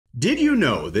Did you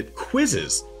know that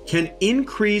quizzes can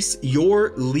increase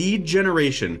your lead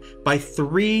generation by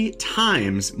 3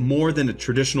 times more than a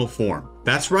traditional form?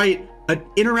 That's right, an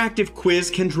interactive quiz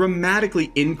can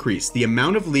dramatically increase the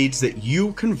amount of leads that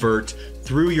you convert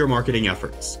through your marketing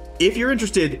efforts. If you're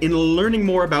interested in learning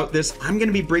more about this, I'm going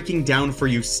to be breaking down for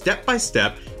you step by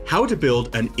step how to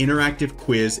build an interactive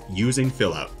quiz using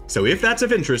Fillout. So if that's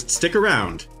of interest, stick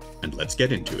around and let's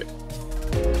get into it.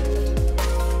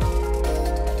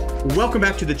 Welcome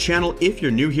back to the channel. If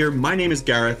you're new here, my name is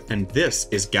Gareth and this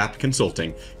is Gap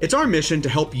Consulting. It's our mission to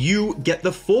help you get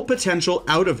the full potential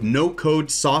out of no-code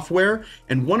software,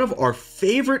 and one of our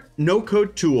favorite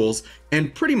no-code tools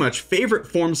and pretty much favorite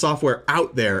form software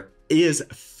out there is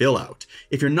Fillout.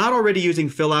 If you're not already using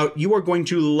Fillout, you are going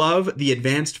to love the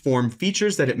advanced form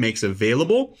features that it makes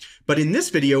available. But in this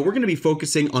video, we're going to be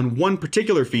focusing on one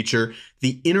particular feature,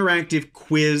 the interactive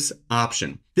quiz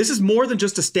option. This is more than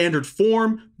just a standard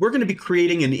form. We're going to be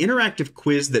creating an interactive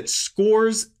quiz that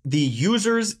scores the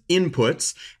user's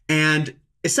inputs and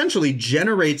essentially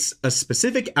generates a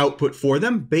specific output for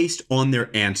them based on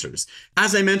their answers.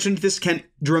 As I mentioned, this can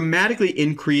dramatically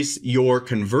increase your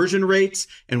conversion rates,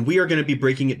 and we are going to be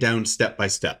breaking it down step by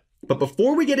step. But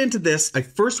before we get into this, I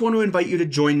first want to invite you to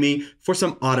join me for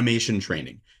some automation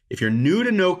training. If you're new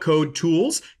to no-code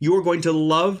tools, you are going to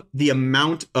love the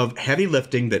amount of heavy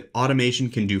lifting that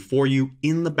automation can do for you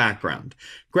in the background.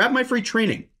 Grab my free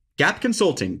training,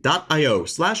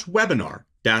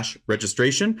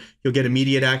 gapconsulting.io/webinar-registration. You'll get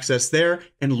immediate access there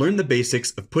and learn the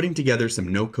basics of putting together some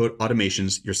no-code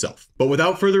automations yourself. But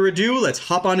without further ado, let's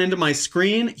hop on into my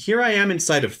screen. Here I am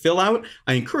inside of Fillout.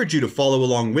 I encourage you to follow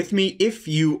along with me if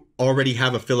you already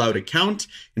have a Fillout account.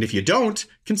 And if you don't,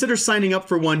 consider signing up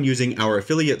for one using our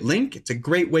affiliate link. It's a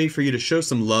great way for you to show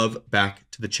some love back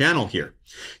to the channel here.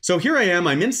 So here I am,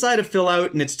 I'm inside of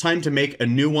Fillout, and it's time to make a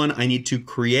new one. I need to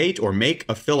create or make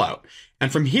a Fillout.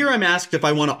 And from here, I'm asked if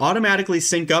I want to automatically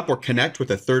sync up or connect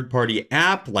with a third-party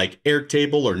app like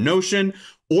Airtable or Notion,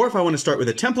 or if I want to start with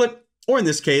a template, or in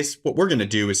this case, what we're going to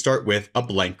do is start with a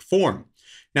blank form.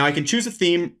 Now I can choose a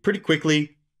theme pretty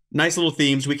quickly. Nice little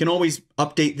themes. We can always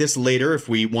update this later if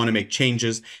we want to make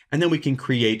changes, and then we can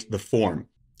create the form.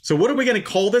 So what are we going to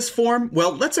call this form?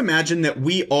 Well, let's imagine that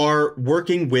we are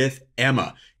working with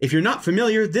Emma. If you're not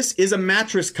familiar, this is a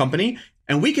mattress company,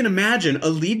 and we can imagine a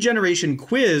lead generation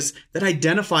quiz that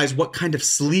identifies what kind of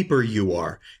sleeper you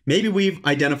are. Maybe we've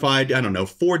identified,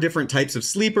 4 different types of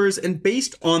sleepers, and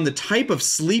based on the type of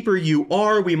sleeper you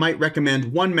are, we might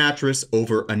recommend one mattress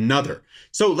over another.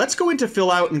 So let's go into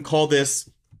Fillout and call this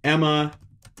Emma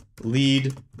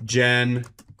Lead Gen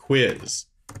Quiz.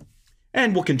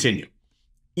 And we'll continue.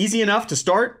 Easy enough to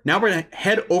start. Now we're going to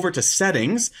head over to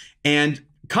settings and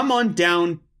come on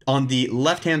down on the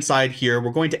left-hand side here.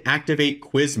 We're going to activate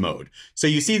quiz mode. So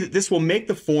you see that this will make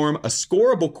the form a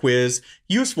scoreable quiz,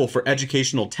 useful for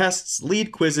educational tests,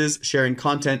 lead quizzes, sharing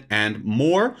content, and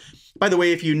more. By the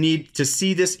way, if you need to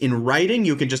see this in writing,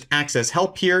 you can just access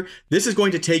help here. This is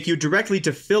going to take you directly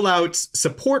to Fillout's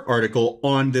support article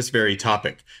on this very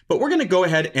topic. But we're going to go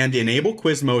ahead and enable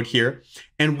quiz mode here,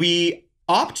 and we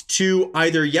opt to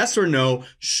either yes or no,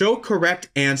 show correct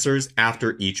answers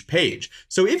after each page.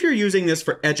 So if you're using this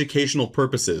for educational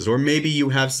purposes, or maybe you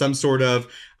have some sort of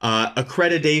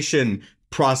accreditation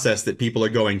process that people are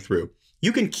going through,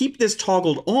 you can keep this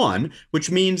toggled on, which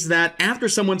means that after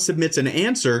someone submits an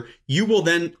answer, you will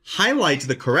then highlight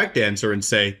the correct answer and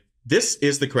say, this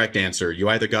is the correct answer. You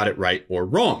either got it right or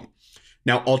wrong.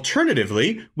 Now,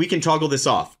 alternatively, we can toggle this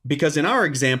off because in our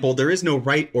example, there is no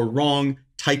right or wrong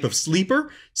type of sleeper.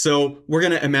 So we're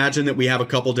going to imagine that we have a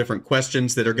couple different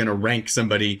questions that are going to rank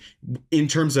somebody in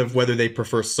terms of whether they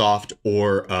prefer soft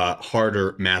or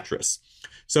harder mattress.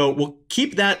 So we'll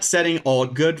keep that setting all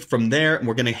good from there, and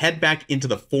we're going to head back into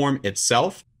the form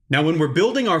itself. Now, when we're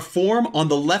building our form, on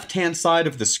the left-hand side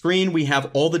of the screen, we have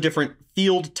all the different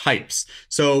field types.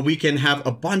 So we can have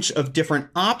a bunch of different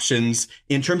options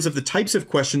in terms of the types of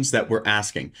questions that we're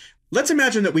asking. Let's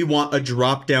imagine that we want a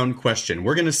drop-down question.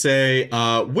 We're going to say,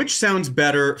 which sounds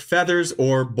better, feathers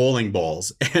or bowling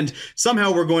balls? And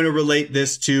somehow we're going to relate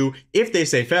this to, if they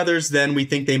say feathers, then we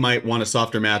think they might want a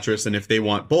softer mattress. And if they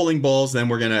want bowling balls, then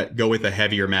we're going to go with a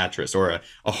heavier mattress or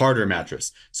a harder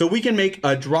mattress. So we can make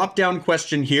a drop-down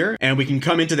question here, and we can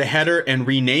come into the header and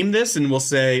rename this, and we'll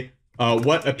say,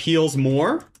 what appeals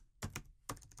more?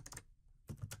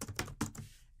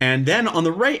 And then on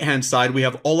the right-hand side, we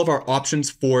have all of our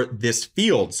options for this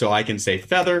field. So I can say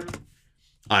feather,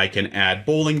 I can add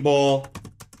bowling ball,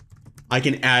 I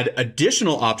can add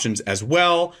additional options as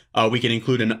well. We can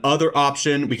include an other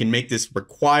option. We can make this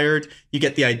required. You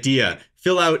get the idea.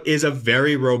 Fillout is a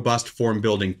very robust form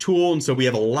building tool, and so we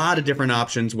have a lot of different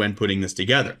options when putting this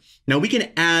together. Now we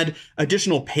can add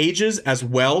additional pages as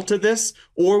well to this,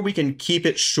 or we can keep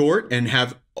it short and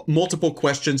have multiple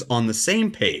questions on the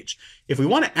same page. If we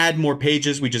want to add more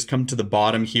pages, we just come to the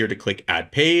bottom here to click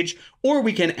Add Page, or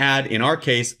we can add, in our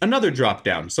case, another drop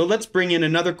down. So let's bring in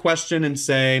another question and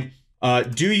say,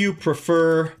 do you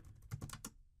prefer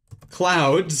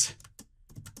clouds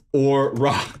or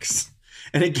rocks?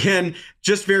 And again,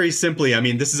 just very simply, I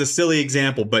mean, this is a silly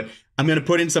example, but I'm going to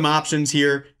put in some options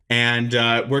here, and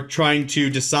we're trying to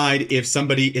decide if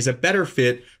somebody is a better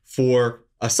fit for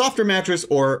a softer mattress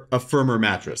or a firmer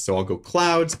mattress. So I'll go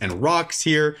clouds and rocks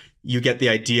here. You get the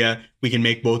idea. We can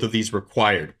make both of these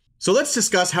required. So let's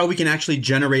discuss how we can actually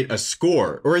generate a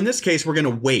score, or in this case, we're going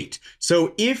to weight.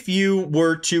 So if you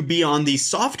were to be on the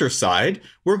softer side,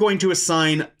 we're going to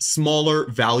assign smaller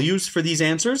values for these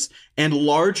answers and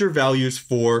larger values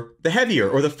for the heavier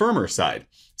or the firmer side.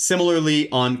 Similarly,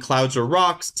 on clouds or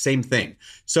rocks, same thing.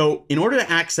 So in order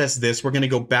to access this, we're going to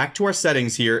go back to our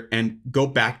settings here and go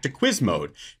back to quiz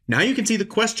mode. Now you can see the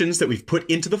questions that we've put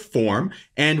into the form,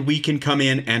 and we can come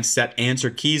in and set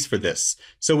answer keys for this.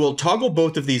 So we'll toggle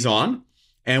both of these on,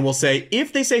 and we'll say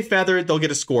if they say feather, they'll get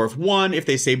a score of 1. If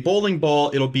they say bowling ball,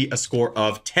 it'll be a score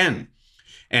of 10.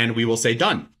 And we will say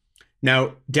done.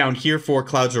 Now, down here for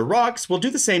clouds or rocks, we'll do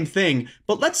the same thing,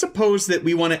 but let's suppose that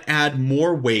we want to add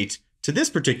more weight to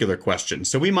this particular question.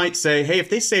 So we might say, hey, if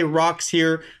they say rocks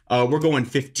here, we're going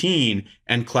 15,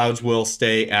 and clouds will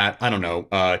stay at, I don't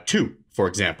know, 2, for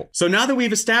example. So now that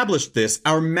we've established this,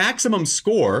 our maximum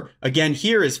score, again,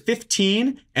 here is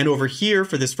 15, and over here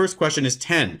for this first question is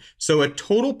 10. So a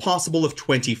total possible of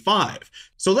 25.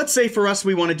 So let's say for us,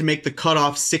 we wanted to make the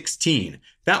cutoff 16.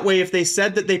 That way, if they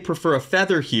said that they prefer a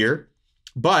feather here,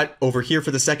 but over here for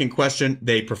the second question,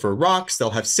 they prefer rocks, they'll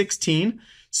have 16.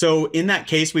 So in that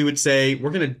case, we would say, we're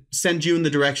going to send you in the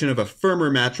direction of a firmer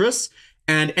mattress,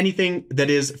 and anything that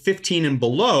is 15 and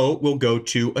below will go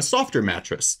to a softer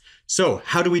mattress. So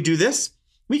how do we do this?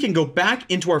 We can go back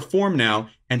into our form now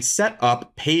and set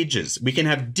up pages. We can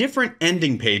have different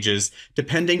ending pages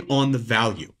depending on the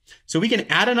value. So we can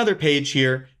add another page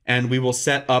here, and we will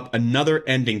set up another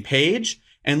ending page.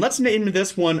 And let's name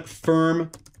this one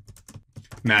firm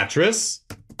mattress,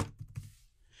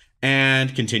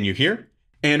 and continue here.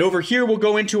 And over here, we'll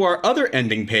go into our other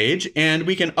ending page, and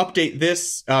we can update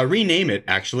this, rename it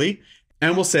actually,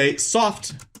 and we'll say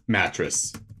soft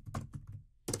mattress.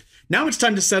 Now it's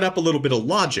time to set up a little bit of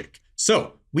logic.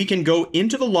 So we can go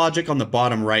into the logic on the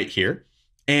bottom right here,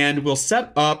 and we'll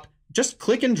set up, just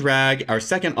click and drag our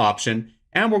second option,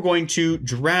 and we're going to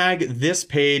drag this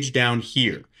page down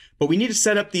here. But we need to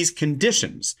set up these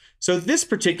conditions. So this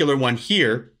particular one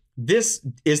here, this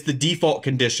is the default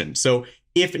condition. So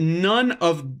if none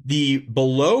of the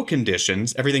below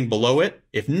conditions, everything below it,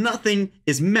 if nothing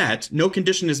is met, no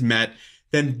condition is met,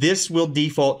 then this will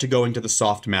default to going to the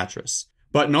soft mattress.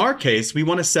 But in our case, we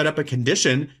want to set up a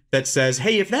condition that says,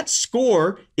 hey, if that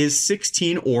score is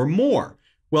 16 or more.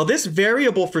 Well, this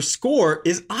variable for score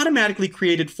is automatically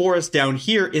created for us down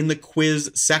here in the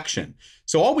quiz section.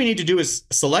 So all we need to do is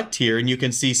select here, and you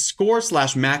can see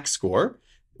score/max score.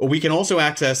 We can also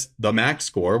access the max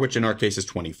score, which in our case is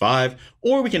 25,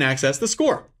 or we can access the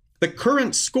score, the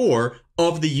current score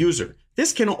of the user.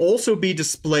 This can also be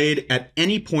displayed at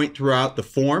any point throughout the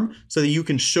form so that you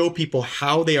can show people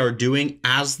how they are doing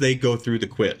as they go through the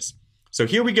quiz. So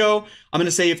here we go. I'm going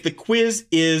to say if the quiz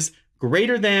is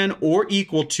greater than or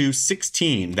equal to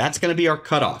 16, that's going to be our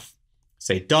cutoff.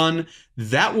 Say done.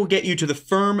 That will get you to the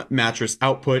firm mattress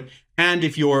output. And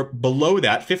if you're below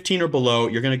that, 15 or below,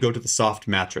 you're going to go to the soft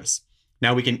mattress.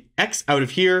 Now we can X out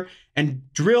of here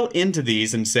and drill into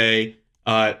these and say,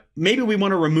 maybe we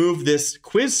want to remove this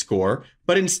quiz score,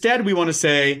 but instead we want to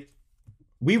say,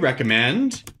 we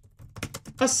recommend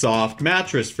a soft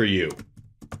mattress for you.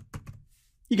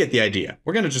 You get the idea.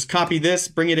 We're going to just copy this,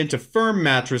 bring it into firm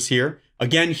mattress here.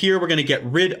 Again, here we're going to get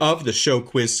rid of the show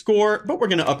quiz score, but we're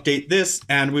going to update this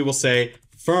and we will say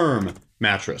firm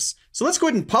mattress. So let's go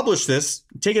ahead and publish this,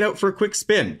 take it out for a quick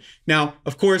spin. Now,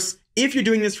 of course, if you're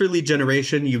doing this for lead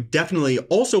generation, you definitely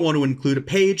also want to include a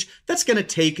page that's going to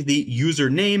take the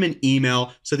username and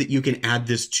email so that you can add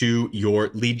this to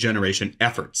your lead generation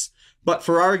efforts. But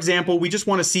for our example, we just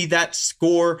want to see that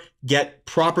score get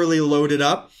properly loaded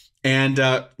up and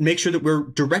make sure that we're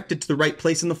directed to the right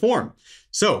place in the form.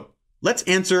 So let's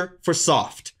answer for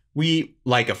soft. We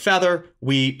like a feather,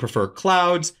 we prefer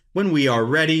clouds. When we are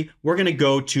ready, we're going to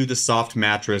go to the soft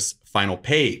mattress final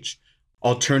page.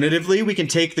 Alternatively, we can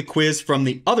take the quiz from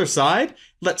the other side.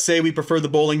 Let's say we prefer the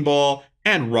bowling ball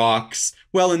And rocks,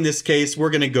 well, in this case, we're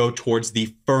going to go towards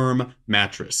the firm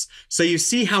mattress. So you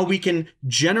see how we can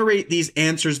generate these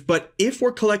answers, but if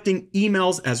we're collecting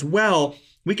emails as well,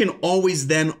 we can always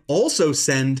then also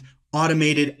send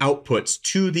automated outputs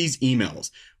to these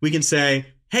emails. We can say,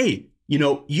 hey,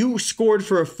 you scored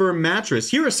for a firm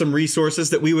mattress. Here are some resources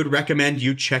that we would recommend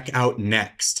you check out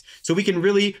next. So we can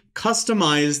really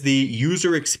customize the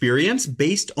user experience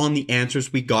based on the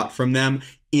answers we got from them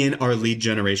in our lead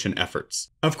generation efforts.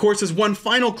 Of course, as one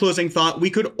final closing thought, we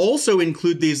could also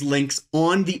include these links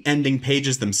on the ending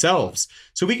pages themselves.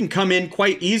 So we can come in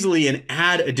quite easily and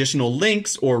add additional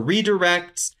links or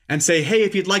redirects and say, hey,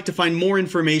 if you'd like to find more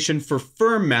information for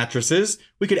firm mattresses,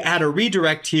 we could add a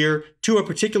redirect here to a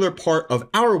particular part of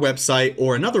our website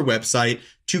or another website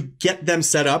to get them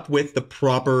set up with the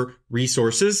proper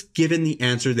resources given the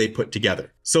answer they put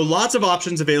together. So lots of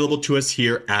options available to us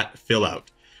here at Fillout.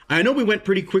 I know we went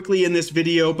pretty quickly in this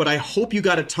video, but I hope you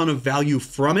got a ton of value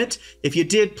from it. If you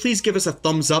did, please give us a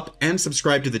thumbs up and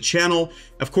subscribe to the channel.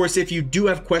 Of course, if you do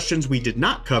have questions we did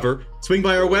not cover, swing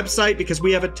by our website because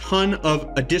we have a ton of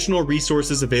additional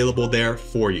resources available there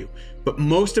for you. But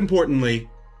most importantly,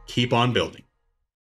 keep on building.